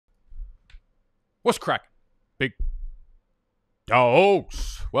What's cracking, big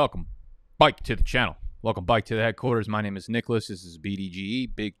dogs? Welcome back to the channel. Welcome back to the headquarters. My name is Nicholas. This is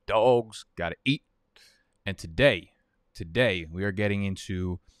BDGE. Big dogs gotta eat. And today we are getting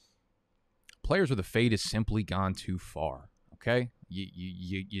into players where the fade has simply gone too far. Okay,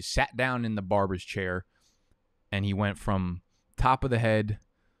 you sat down in the barber's chair, and he went from top of the head.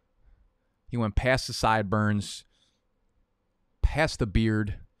 He went past the sideburns, past the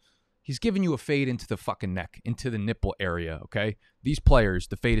beard. He's giving you a fade into the fucking neck, into the nipple area, okay? These players,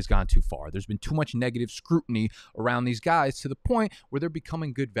 the fade has gone too far. There's been too much negative scrutiny around these guys to the point where they're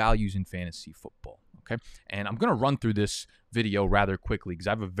becoming good values in fantasy football, okay? And I'm going to run through this video rather quickly because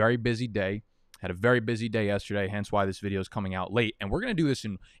I have a very busy day. Had a very busy day yesterday, hence why this video is coming out late. And we're going to do this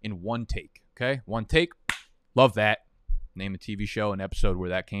in one take, okay? One take. Love that. Name a TV show, an episode where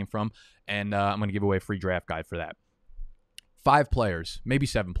that came from. And I'm going to give away a free draft guide for that. 5 players, maybe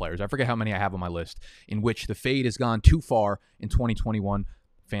 7 players, I forget how many I have on my list, in which the fade has gone too far in 2021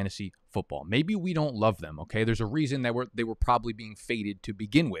 fantasy football. Maybe we don't love them, okay? There's a reason that they were probably being faded to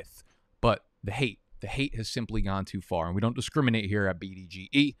begin with, but the hate has simply gone too far, and we don't discriminate here at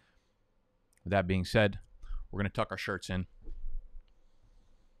BDGE. With that being said, we're going to tuck our shirts in.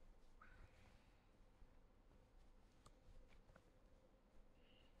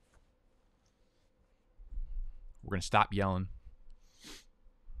 We're going to stop yelling.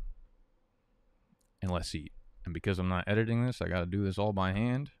 And let's eat. And because I'm not editing this, I got to do this all by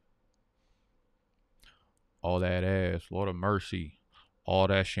hand. All that ass, Lord of mercy. All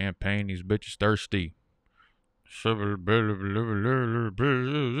that champagne, these bitches thirsty.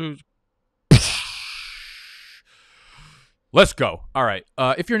 Let's go. All right.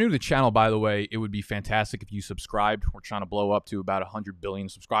 If you're new to the channel, by the way, it would be fantastic if you subscribed. We're trying to blow up to about 100 billion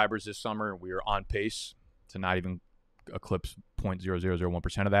subscribers this summer. We are on pace to not even eclipse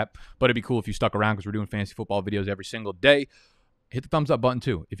 0.0001% of that. But it'd be cool if you stuck around because we're doing fantasy football videos every single day. Hit the thumbs up button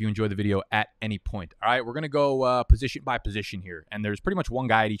too if you enjoy the video at any point. All right, we're going to go position by position here. And there's pretty much one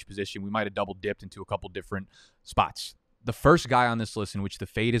guy at each position. We might have double dipped into a couple different spots. The first guy on this list in which the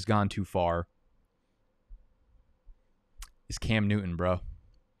fade has gone too far is Cam Newton, bro.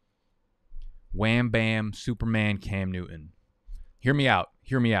 Wham, bam, Superman Cam Newton. Hear me out.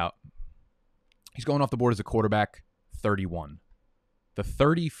 Hear me out. He's going off the board as a quarterback, 31. The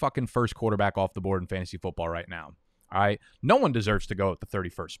 30 fucking first quarterback off the board in fantasy football right now. All right? No one deserves to go at the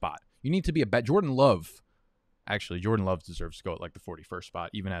 31st spot. You need to be a bet. Jordan Love deserves to go at like the 41st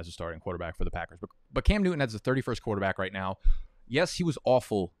spot, even as a starting quarterback for the Packers. But Cam Newton has the 31st quarterback right now. Yes, he was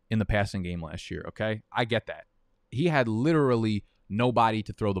awful in the passing game last year, okay? I get that. He had literally nobody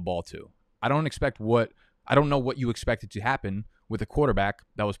to throw the ball to. I don't know what you expected to happen with a quarterback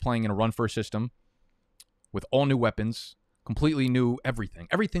that was playing in a run-first system with all new weapons, completely new everything.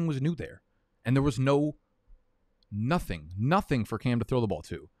 Everything was new there. And there was nothing for Cam to throw the ball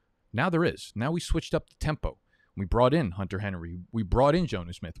to. Now there is. Now we switched up the tempo. We brought in Hunter Henry. We brought in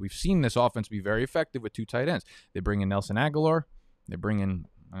Jonnu Smith. We've seen this offense be very effective with 2 tight ends. They bring in Nelson Aguilar. They bring in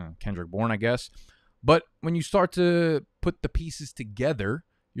Kendrick Bourne, I guess. But when you start to put the pieces together,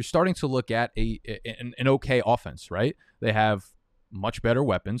 you're starting to look at an okay offense, right? They have much better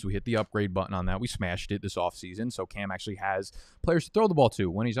weapons. We hit the upgrade button on that. We smashed it this offseason. So Cam actually has players to throw the ball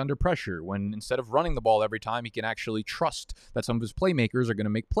to when he's under pressure, when instead of running the ball every time, he can actually trust that some of his playmakers are going to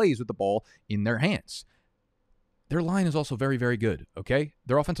make plays with the ball in their hands. Their line is also very, very good, okay?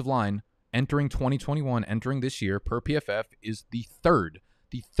 Their offensive line entering 2021, entering this year per PFF is the third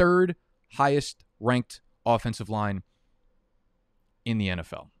highest ranked offensive line in the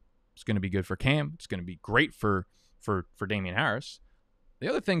NFL. It's going to be good for Cam. It's going to be great for Damian Harris. The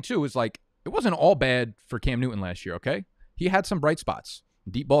other thing, too, is like it wasn't all bad for Cam Newton last year, okay? He had some bright spots.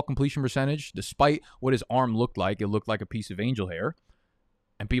 Deep ball completion percentage, despite what his arm looked like, it looked like a piece of angel hair,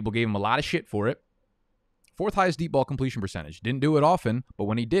 and people gave him a lot of shit for it. 4th highest deep ball completion percentage. Didn't do it often, but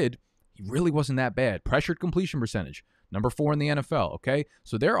when he did, he really wasn't that bad. Pressured completion percentage, number 4 in the NFL, okay?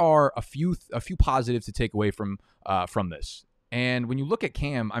 So there are a few positives to take away from this. And when you look at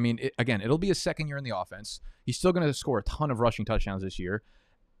Cam, I mean, it'll be his second year in the offense. He's still going to score a ton of rushing touchdowns this year.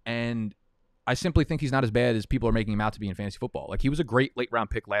 And I simply think he's not as bad as people are making him out to be in fantasy football. Like, he was a great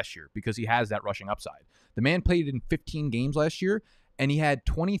late-round pick last year because he has that rushing upside. The man played in 15 games last year, and he had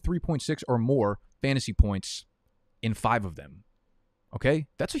 23.6 or more fantasy points in 5 of them. Okay?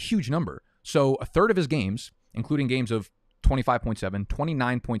 That's a huge number. So a third of his games, including games of 25.7,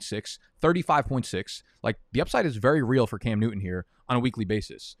 29.6, 35.6. Like, the upside is very real for Cam Newton here on a weekly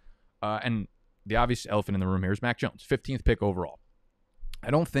basis. And the obvious elephant in the room here is Mac Jones, 15th pick overall.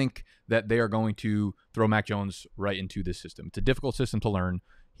 I don't think that they are going to throw Mac Jones right into this system. It's a difficult system to learn.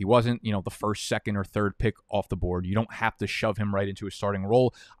 He wasn't, the first, second, or third pick off the board. You don't have to shove him right into a starting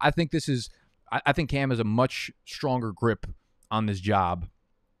role. I think Cam has a much stronger grip on this job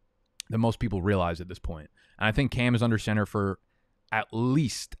than most people realize at this point. And I think Cam is under center for at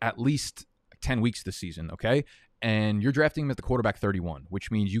least 10 weeks this season, okay? And you're drafting him at the quarterback 31, which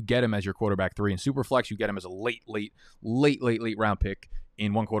means you get him as your quarterback 3. In Superflex, you get him as a late round pick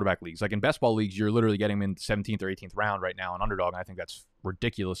in one quarterback leagues. Like in best ball leagues, you're literally getting him in the 17th or 18th round right now on Underdog, and I think that's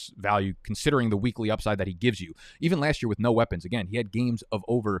ridiculous value considering the weekly upside that he gives you. Even last year with no weapons, again, he had games of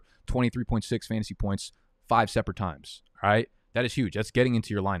over 23.6 fantasy points 5 separate times, all right? That is huge. That's getting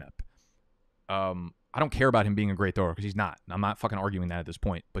into your lineup. I don't care about him being a great thrower because he's not. I'm not fucking arguing that at this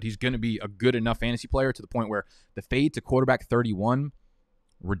point. But he's going to be a good enough fantasy player to the point where the fade to quarterback 31,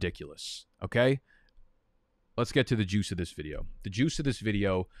 ridiculous. Okay? Let's get to the juice of this video. The juice of this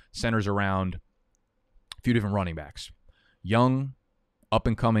video centers around a few different running backs. Young, up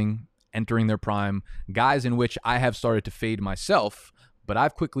and coming, entering their prime, guys in which I have started to fade myself, but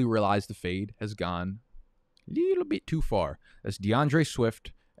I've quickly realized the fade has gone a little bit too far. That's DeAndre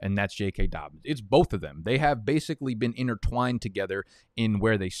Swift, and that's J.K. Dobbins. It's both of them. They have basically been intertwined together in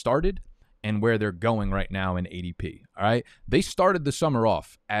where they started and where they're going right now in ADP, all right? They started the summer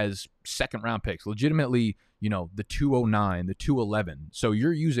off as second-round picks, legitimately, the 209, the 211. So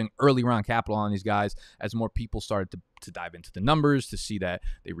you're using early-round capital on these guys as more people started to dive into the numbers, to see that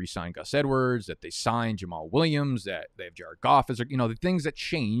they re-signed Gus Edwards, that they signed Jamal Williams, that they have Jared Goff. The things that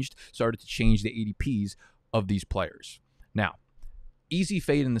started to change the ADPs of these players. Now, easy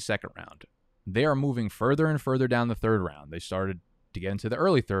fade in the second round. They are moving further and further down the third round. They started to get into the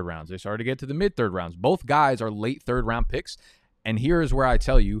early third rounds. They started to get to the mid-third rounds. Both guys are late third-round picks, and here is where I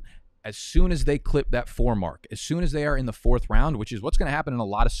tell you, as soon as they clip that 4 mark, as soon as they are in the 4th round, which is what's going to happen in a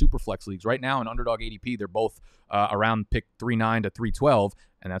lot of Superflex leagues. Right now in Underdog ADP, they're both around pick 3.9 to 3.12,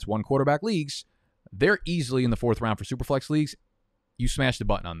 and that's one quarterback leagues. They're easily in the 4th round for Superflex leagues. You smash the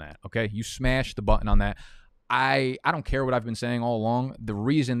button on that, okay? You smash the button on that. I don't care what I've been saying all along. The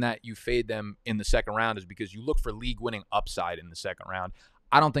reason that you fade them in the second round is because you look for league-winning upside in the second round.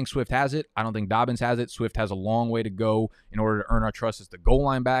 I don't think Swift has it. I don't think Dobbins has it. Swift has a long way to go in order to earn our trust as the goal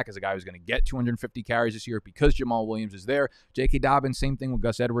line back, as a guy who's going to get 250 carries this year because Jamal Williams is there. J.K. Dobbins, same thing with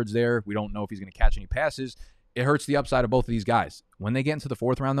Gus Edwards there. We don't know if he's going to catch any passes. It hurts the upside of both of these guys. When they get into the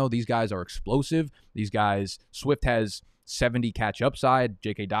 4th round, though, these guys are explosive. These guys, Swift has 70 catch upside.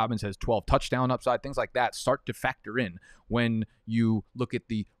 J.K. Dobbins has 12 touchdown upside. Things like that start to factor in when you look at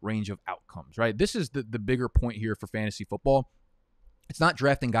the range of outcomes, right? This is the bigger point here for fantasy football. It's not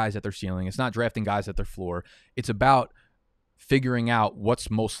drafting guys at their ceiling. It's not drafting guys at their floor. It's about figuring out what's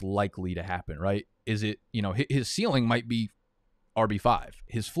most likely to happen, right? Is it, his ceiling might be RB5.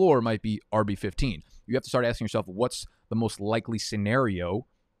 His floor might be RB15. You have to start asking yourself, what's the most likely scenario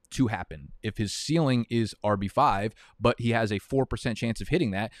to happen? If his ceiling is RB5, but he has a 4% chance of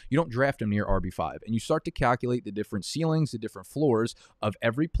hitting that, you don't draft him near RB5. And you start to calculate the different ceilings, the different floors of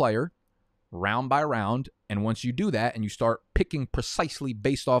every player round by round. And once you do that and you start picking precisely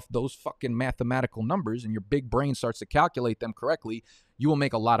based off those fucking mathematical numbers and your big brain starts to calculate them correctly, you will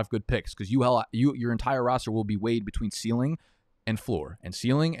make a lot of good picks because your entire roster will be weighed between ceiling and floor, and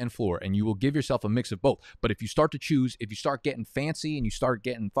ceiling and floor, and you will give yourself a mix of both. But if you start to choose, if you start getting fancy and you start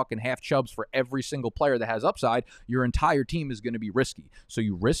getting fucking half chubs for every single player that has upside, your entire team is going to be risky. So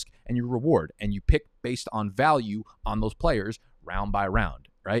you risk and you reward, and you pick based on value on those players round by round,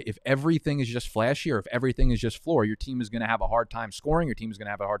 right? If everything is just flashy or if everything is just floor, your team is going to have a hard time scoring. Your team is going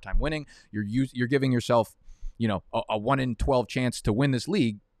to have a hard time winning. You're giving yourself, a 1 in 12 chance to win this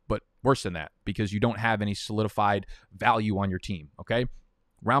league, but worse than that because you don't have any solidified value on your team, okay?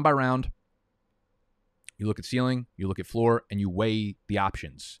 Round by round, you look at ceiling, you look at floor, and you weigh the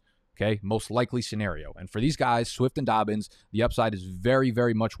options, okay? Most likely scenario. And for these guys, Swift and Dobbins, the upside is very,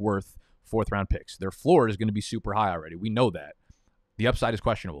 very much worth 4th round picks. Their floor is going to be super high already. We know that. The upside is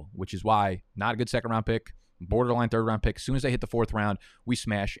questionable, which is why not a good 2nd round pick, borderline 3rd round pick. As soon as they hit the 4th round, we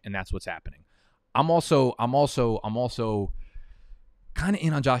smash, and that's what's happening. I'm also kind of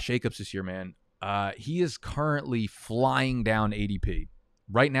in on Josh Jacobs this year, man. He is currently flying down ADP.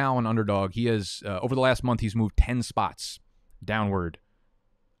 Right now on Underdog, he has, over the last month, he's moved 10 spots downward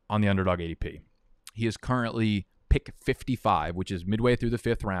on the Underdog ADP. He is currently pick 55, which is midway through the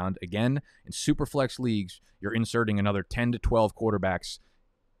 5th round. Again, in Superflex leagues, you're inserting another 10 to 12 quarterbacks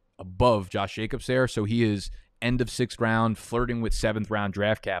above Josh Jacobs there. So he is end of 6th round, flirting with 7th round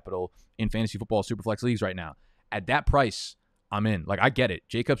draft capital in fantasy football Superflex leagues right now. At that price, I'm in. Like, I get it.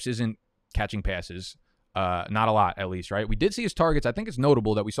 Jacobs isn't catching passes. Not a lot, at least, right? We did see his targets. I think it's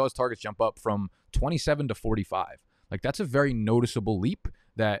notable that we saw his targets jump up from 27 to 45. Like, that's a very noticeable leap.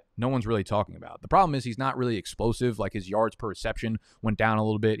 that no one's really talking about. The problem is he's not really explosive. Like his yards per reception went down a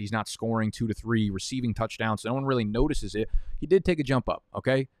little bit. He's not scoring 2 to 3 receiving touchdowns, so no one really notices it. He did take a jump up,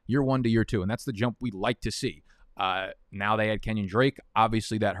 okay? Year 1 to year 2, and that's the jump we like to see. Now they had Kenyon Drake.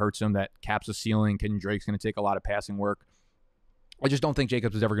 Obviously, that hurts him. That caps the ceiling. Kenyon Drake's going to take a lot of passing work. I just don't think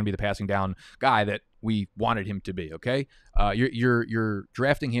Jacobs is ever going to be the passing down guy that we wanted him to be, okay? You're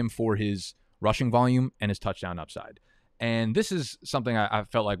drafting him for his rushing volume and his touchdown upside. And this is something I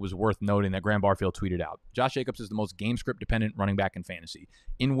felt like was worth noting that Graham Barfield tweeted out. Josh Jacobs is the most game script dependent running back in fantasy.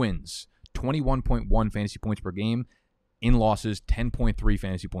 In wins, 21.1 fantasy points per game. In losses, 10.3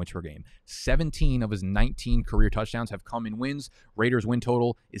 fantasy points per game. 17 of his 19 career touchdowns have come in wins. Raiders win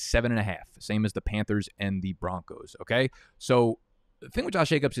total is 7.5, same as the Panthers and the Broncos, okay? So the thing with Josh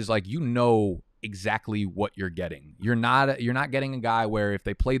Jacobs is, like, you know exactly what you're getting. You're not getting a guy where if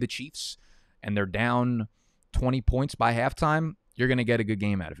they play the Chiefs and they're down 20 points by halftime, you're going to get a good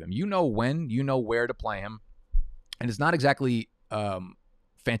game out of him. You know when, you know where to play him. And it's not exactly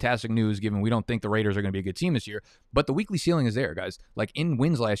fantastic news given we don't think the Raiders are going to be a good team this year, but the weekly ceiling is there, guys. Like in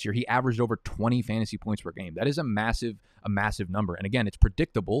wins last year, he averaged over 20 fantasy points per game. That is a massive number. And again, it's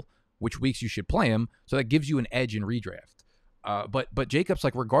predictable which weeks you should play him, so that gives you an edge in redraft. But Jacobs,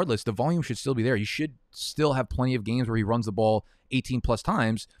 like, regardless, the volume should still be there. You should still have plenty of games where he runs the ball 18 plus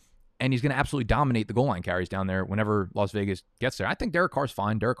times, and he's going to absolutely dominate the goal line carries down there whenever Las Vegas gets there. I think Derek Carr's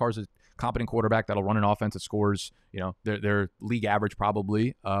fine. Derek Carr's a competent quarterback that'll run an offense that scores, their league average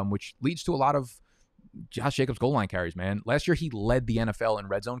probably, which leads to a lot of Josh Jacobs goal line carries, man. Last year, he led the NFL in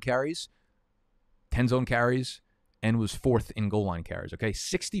red zone carries, 10 zone carries, and was 4th in goal line carries, okay?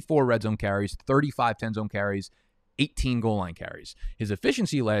 64 red zone carries, 35 10 zone carries, 18 goal line carries. His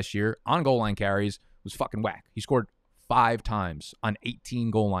efficiency last year on goal line carries was fucking whack. He scored 5 times on 18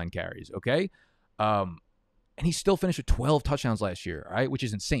 goal line carries, okay? And he still finished with 12 touchdowns last year, all right, which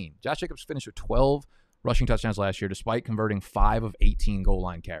is insane. Josh Jacobs finished with 12 rushing touchdowns last year despite converting 5 of 18 goal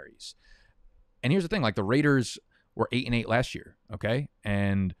line carries. And here's the thing, like the Raiders were 8-8 last year, okay?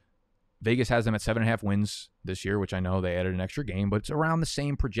 And Vegas has them at 7.5 wins this year, which I know they added an extra game, but it's around the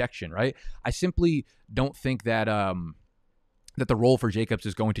same projection, right? I simply don't think that that the role for Jacobs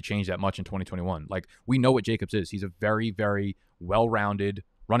is going to change that much in 2021. Like, we know what Jacobs is. He's a very, very well-rounded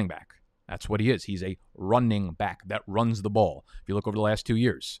running back. That's what he is. He's a running back that runs the ball. If you look over the last 2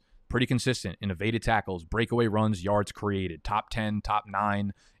 years, pretty consistent in evaded tackles, breakaway runs, yards created, top 10, top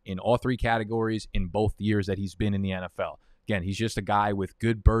 9 in all 3 categories in both years that he's been in the NFL. Again, he's just a guy with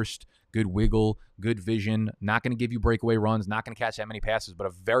good burst, good wiggle, good vision, not going to give you breakaway runs, not going to catch that many passes, but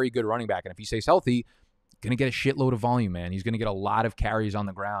a very good running back. And if he stays healthy, going to get a shitload of volume, man. He's going to get a lot of carries on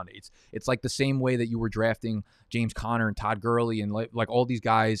the ground. It's like the same way that you were drafting James Conner and Todd Gurley and like all these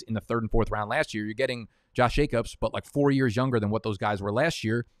guys in the 3rd and 4th round last year. You're getting Josh Jacobs, but like 4 years younger than what those guys were last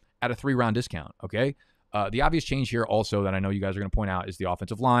year at a 3-round discount, okay? The obvious change here also that I know you guys are going to point out is the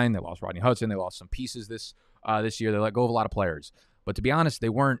offensive line. They lost Rodney Hudson. They lost some pieces this year. They let go of a lot of players. But to be honest, they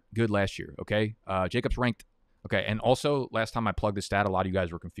weren't good last year, okay? Jacobs ranked. Okay, and also, last time I plugged this stat, a lot of you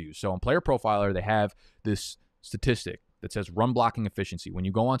guys were confused. So on Player Profiler, they have this statistic that says run blocking efficiency. When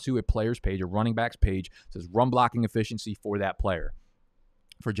you go onto a player's page, a running back's page, it says run blocking efficiency for that player.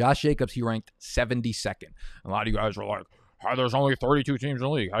 For Josh Jacobs, he ranked 72nd. A lot of you guys were like, there's only 32 teams in the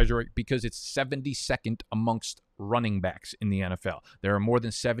league. How's your? Because it's 72nd amongst running backs in the NFL. There are more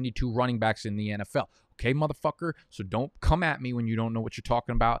than 72 running backs in the NFL. Okay, motherfucker? So don't come at me when you don't know what you're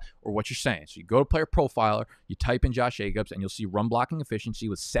talking about or what you're saying. So you go to Player Profiler, you type in Josh Jacobs, and you'll see run blocking efficiency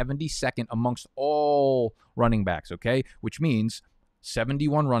was 72nd amongst all running backs, okay? Which means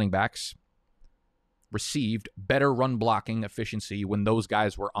 71 running backs received better run blocking efficiency when those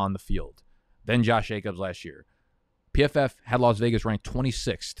guys were on the field than Josh Jacobs last year. PFF had Las Vegas ranked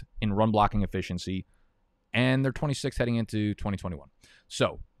 26th in run blocking efficiency, and they're 26th heading into 2021.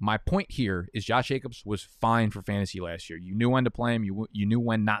 So my point here is Josh Jacobs was fine for fantasy last year. You knew when to play him. You knew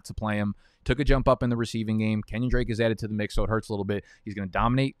when not to play him. Took a jump up in the receiving game. Kenyon Drake is added to the mix, so it hurts a little bit. He's going to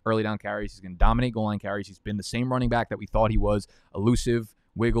dominate early down carries. He's going to dominate goal line carries. He's been the same running back that we thought he was. Elusive,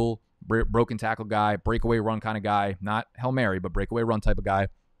 wiggle, broken tackle guy, breakaway run kind of guy. Not Hail Mary, but breakaway run type of guy.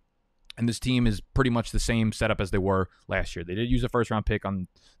 And this team is pretty much the same setup as they were last year. They did use a first-round pick on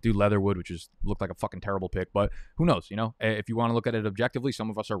dude Leatherwood, which looked like a fucking terrible pick. But who knows, If you want to look at it objectively, some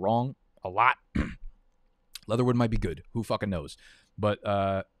of us are wrong a lot. Leatherwood might be good. Who fucking knows? But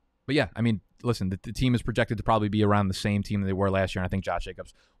yeah, I mean, listen, the team is projected to probably be around the same team that they were last year, and I think Josh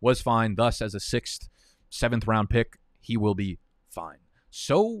Jacobs was fine. Thus, as a 6th, 7th-round pick, he will be fine.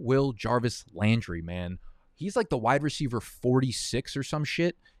 So will Jarvis Landry, man. He's like the wide receiver 46 or some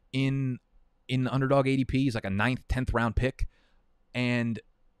shit. In Underdog ADP, he's like a 9th, 10th round pick. And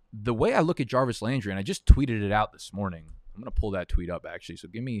the way I look at Jarvis Landry, and I just tweeted it out this morning. I'm going to pull that tweet up, actually. So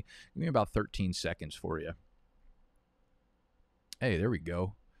give me about 13 seconds for you. Hey, there we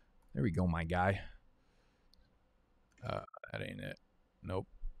go. There we go, my guy. That ain't it. Nope.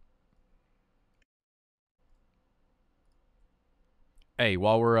 Hey,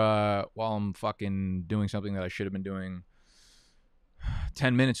 while I'm fucking doing something that I should have been doing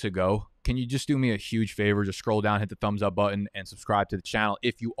 10 minutes ago, can you just do me a huge favor? Just scroll down, hit the thumbs up button, and subscribe to the channel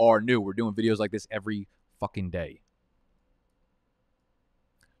if you are new. We're doing videos like this every fucking day.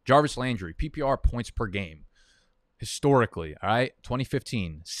 Jarvis Landry, PPR points per game. Historically, all right,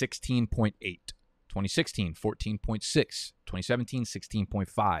 2015, 16.8. 2016, 14.6. 2017, 16.5.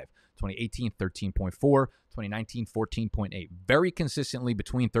 2018, 13.4. 2019, 14.8. Very consistently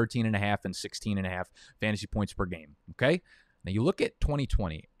between 13.5 and 16.5 fantasy points per game, okay? Now you look at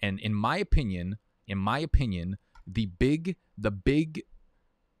 2020, and in my opinion, the big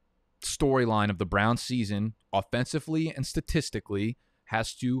storyline of the Browns season, offensively and statistically,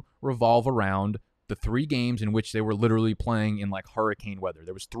 has to revolve around the 3 games in which they were literally playing in like hurricane weather.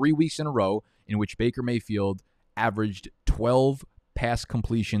 There was 3 weeks in a row in which Baker Mayfield averaged 12 pass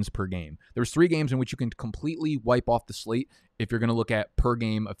completions per game. There was 3 games in which you can completely wipe off the slate if you're going to look at per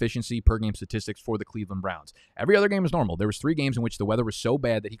game efficiency, per game statistics for the Cleveland Browns. Every other game is normal. There was 3 games in which the weather was so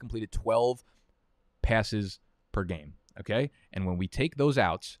bad that he completed 12 passes per game, okay? And when we take those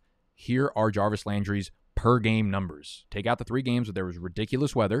out, here are Jarvis Landry's per game numbers. Take out the 3 games where there was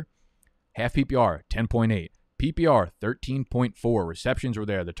ridiculous weather. Half PPR, 10.8. PPR, 13.4. Receptions were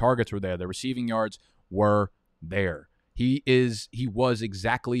there. The targets were there. The receiving yards were there. He was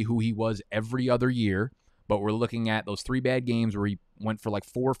exactly who he was every other year, but we're looking at those 3 bad games where he went for like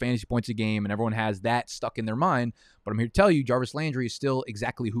 4 fantasy points a game, and everyone has that stuck in their mind. But I'm here to tell you, Jarvis Landry is still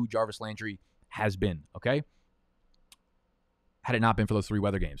exactly who Jarvis Landry has been, okay? Had it not been for those 3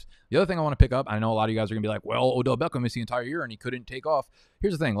 weather games. The other thing I want to pick up, I know a lot of you guys are going to be like, well, Odell Beckham missed the entire year and he couldn't take off.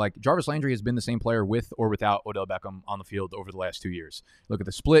 Here's the thing, like Jarvis Landry has been the same player with or without Odell Beckham on the field over the last 2 years. Look at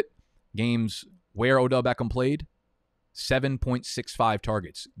the split games where Odell Beckham played, 7.65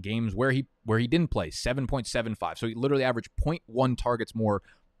 targets. Games where he didn't play, 7.75. So he literally averaged 0.1 targets more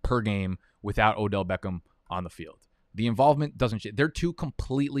per game without Odell Beckham on the field. The involvement doesn't change. They're 2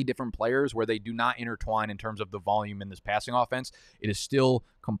 completely different players where they do not intertwine in terms of the volume in this passing offense. It is still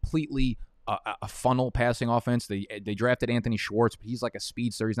completely a funnel passing offense. They drafted Anthony Schwartz, but he's like a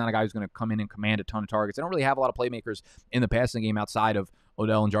speedster. He's not a guy who's going to come in and command a ton of targets. They don't really have a lot of playmakers in the passing game outside of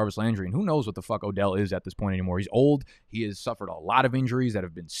Odell and Jarvis Landry. And who knows what the fuck Odell is at this point anymore. He's old. He has suffered a lot of injuries that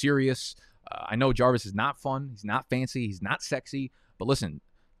have been serious. I know Jarvis is not fun. He's not fancy. He's not sexy. But listen,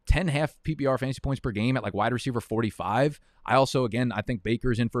 10 half PPR fantasy points per game at like wide receiver 45. I also, again, I think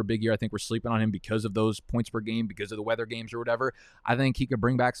Baker's in for a big year. I think we're sleeping on him because of those points per game, because of the weather games or whatever. I think he could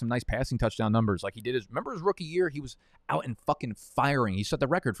bring back some nice passing touchdown numbers like he did remember his rookie year? He was out and fucking firing. He set the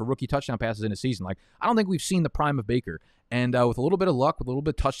record for rookie touchdown passes in a season. Like, I don't think we've seen the prime of Baker. And with a little bit of luck, with a little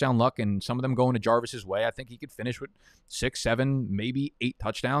bit of touchdown luck, and some of them going to Jarvis's way, I think he could finish with 6, 7, maybe 8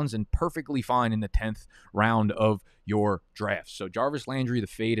 touchdowns and perfectly fine in the 10th round of your draft. So Jarvis Landry, the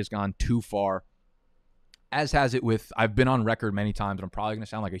fade has gone too far, as has it with, I've been on record many times, and I'm probably going to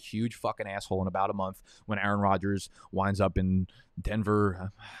sound like a huge fucking asshole in about a month when Aaron Rodgers winds up in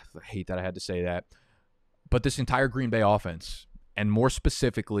Denver. I hate that I had to say that. But this entire Green Bay offense, and more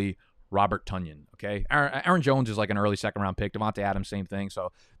specifically, Robert Tonyan, okay? Aaron Jones is like an early second-round pick. Devontae Adams, same thing.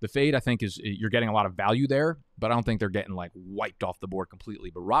 So the fade, I think, is you're getting a lot of value there, but I don't think they're getting, like, wiped off the board completely.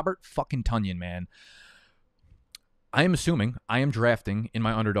 But Robert fucking Tonyan, man, I am drafting in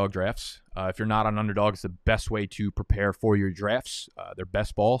my underdog drafts. If you're not on underdog, it's the best way to prepare for your drafts. They're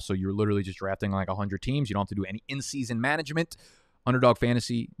best ball, so you're literally just drafting like 100 teams. You don't have to do any in-season management. Underdog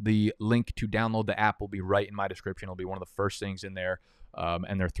Fantasy, the link to download the app will be right in my description. It'll be one of the first things in there.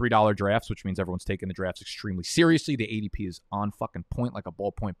 And they're $3 drafts, which means everyone's taking the drafts extremely seriously. The ADP is on fucking point like a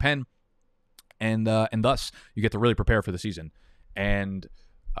ballpoint pen. And thus, you get to really prepare for the season. And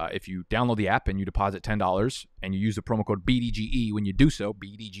if you download the app and you deposit $10 and you use the promo code BDGE when you do so,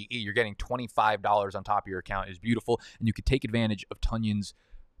 BDGE, you're getting $25 on top of your account. It's beautiful. And you could take advantage of Tonyan's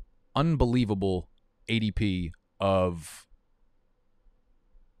unbelievable ADP of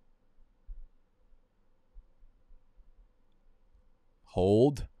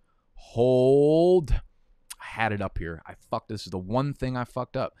Hold. I had it up here. This is the one thing I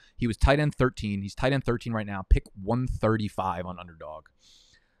fucked up. He was tight end 13. He's tight end 13 right now. Pick 135 on underdog.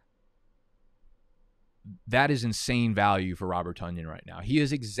 That is insane value for Robert Tonyan right now. He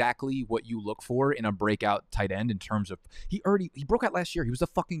is exactly what you look for in a breakout tight end in terms of he broke out last year. He was a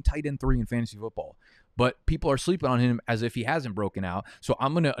fucking tight end 3 in fantasy football. but people are sleeping on him as if he hasn't broken out. So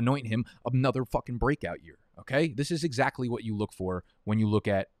I'm going to anoint him another fucking breakout year. Okay. This is exactly what you look for when you look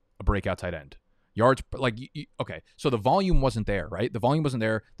at a breakout tight end. Yards, like, okay. So the volume wasn't there, right? The volume wasn't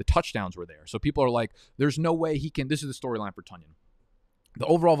there. The touchdowns were there. So people are like, there's no way he can. This is the storyline for Tonyan. The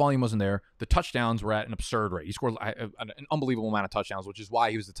overall volume wasn't there. The touchdowns were at an absurd rate. He scored an unbelievable amount of touchdowns, which is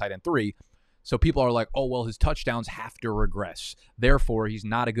why he was the tight end 3. So people are like, oh, well, his touchdowns have to regress. Therefore, he's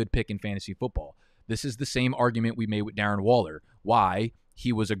not a good pick in fantasy football. This is the same argument we made with Darren Waller. Why?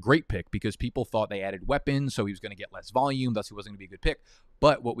 He was a great pick because people thought they added weapons, so he was going to get less volume, thus he wasn't going to be a good pick.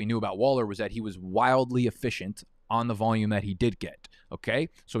 But what we knew about Waller was that he was wildly efficient on the volume that he did get, okay?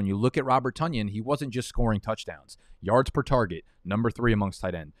 So when you look at Robert Tonyan, he wasn't just scoring touchdowns. Yards per target, number 3 amongst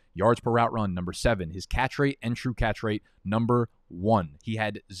tight end. Yards per route run, number 7. His catch rate and true catch rate, number 1. He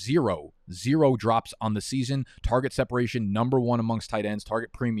had zero drops on the season. Target separation, number 1 amongst tight ends.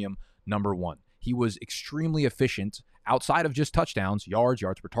 Target premium, number 1. He was extremely efficient outside of just touchdowns, yards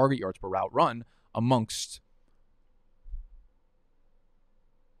per target, yards per route run, amongst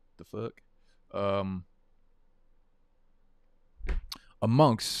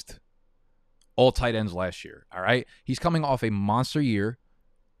amongst all tight ends last year. All right. He's coming off a monster year,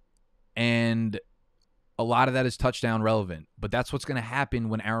 and a lot of that is touchdown relevant. But that's what's going to happen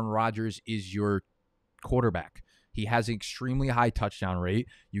when Aaron Rodgers is your quarterback. He has an extremely high touchdown rate.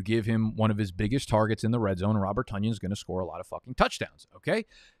 You give him one of his biggest targets in the red zone, and Robert Tonyan is going to score a lot of fucking touchdowns, okay?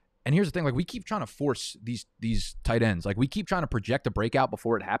 And here's the thing, like, we keep trying to force these tight ends. Like, we keep trying to project a breakout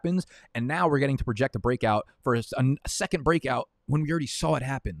before it happens, and now we're getting to project a breakout for a second breakout when we already saw it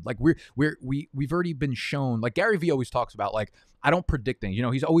happen. Like, we've already been shown, like Gary Vee always talks about, like, I don't predict things. You know,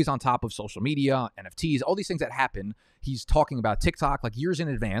 he's always on top of social media, NFTs, all these things that happen. He's talking about TikTok like years in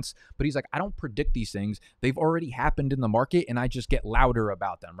advance, but he's like, I don't predict these things. They've already happened in the market, and I just get louder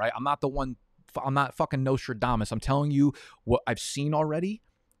about them, right? I'm not fucking Nostradamus. I'm telling you what I've seen already.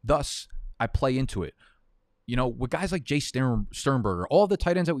 Thus, I play into it. You know, with guys like Jay Sternberger, all the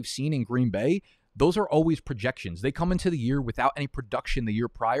tight ends that we've seen in Green Bay, those are always projections. They come into the year without any production the year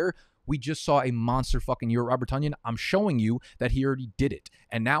prior. We just saw a monster fucking year at Robert Tonyan. I'm showing you that he already did it.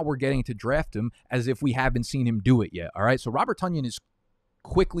 And now we're getting to draft him as if we haven't seen him do it yet. All right. So Robert Tonyan is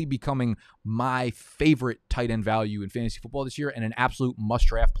quickly becoming my favorite tight end value in fantasy football this year, and an absolute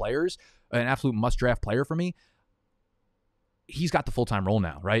must-draft player for me. He's got the full-time role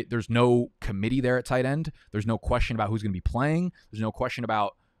now, right? There's no committee there at tight end. There's no question about who's going to be playing. There's no question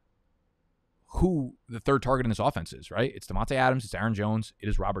about who the third target in this offense is, right? It's Devontae Adams. It's Aaron Jones. It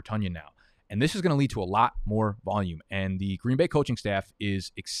is Robert Tonyan now. And this is going to lead to a lot more volume. And the Green Bay coaching staff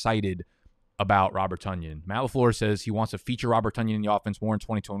is excited about Robert Tonyan. Matt LaFleur says he wants to feature Robert Tonyan in the offense more in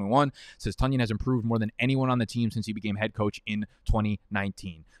 2021. Says Tonyan has improved more than anyone on the team since he became head coach in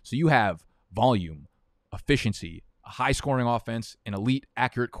 2019. So you have volume, efficiency, a high-scoring offense, an elite,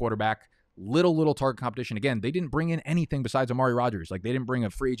 accurate quarterback, little target competition. Again, they didn't bring in anything besides Amari Rodgers. Like, they didn't bring a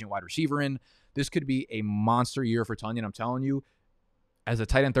free agent wide receiver in. This could be a monster year for Tonyan. I'm telling you, as a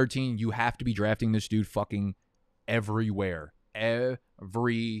tight end 13, you have to be drafting this dude fucking everywhere.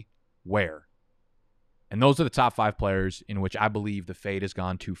 Everywhere. And those are the top 5 players in which I believe the fade has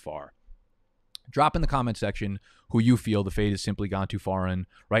gone too far. Drop in the comment section who you feel the fade has simply gone too far in.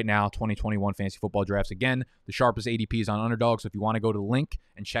 Right now, 2021 fantasy football drafts. Again, the sharpest ADP is on Underdog. So if you want to go to the link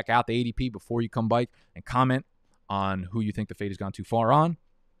and check out the ADP before you come by and comment on who you think the fade has gone too far on,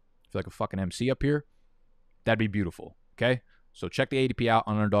 I feel like a fucking MC up here. That'd be beautiful. Okay? So check the ADP out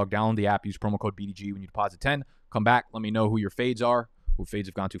on Underdog. Download the app. Use promo code BDGE when you deposit 10. Come back. Let me know who your fades are, who fades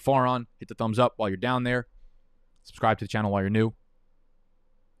have gone too far on. Hit the thumbs up while you're down there. Subscribe to the channel while you're new.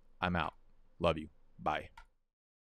 I'm out. Love you. Bye.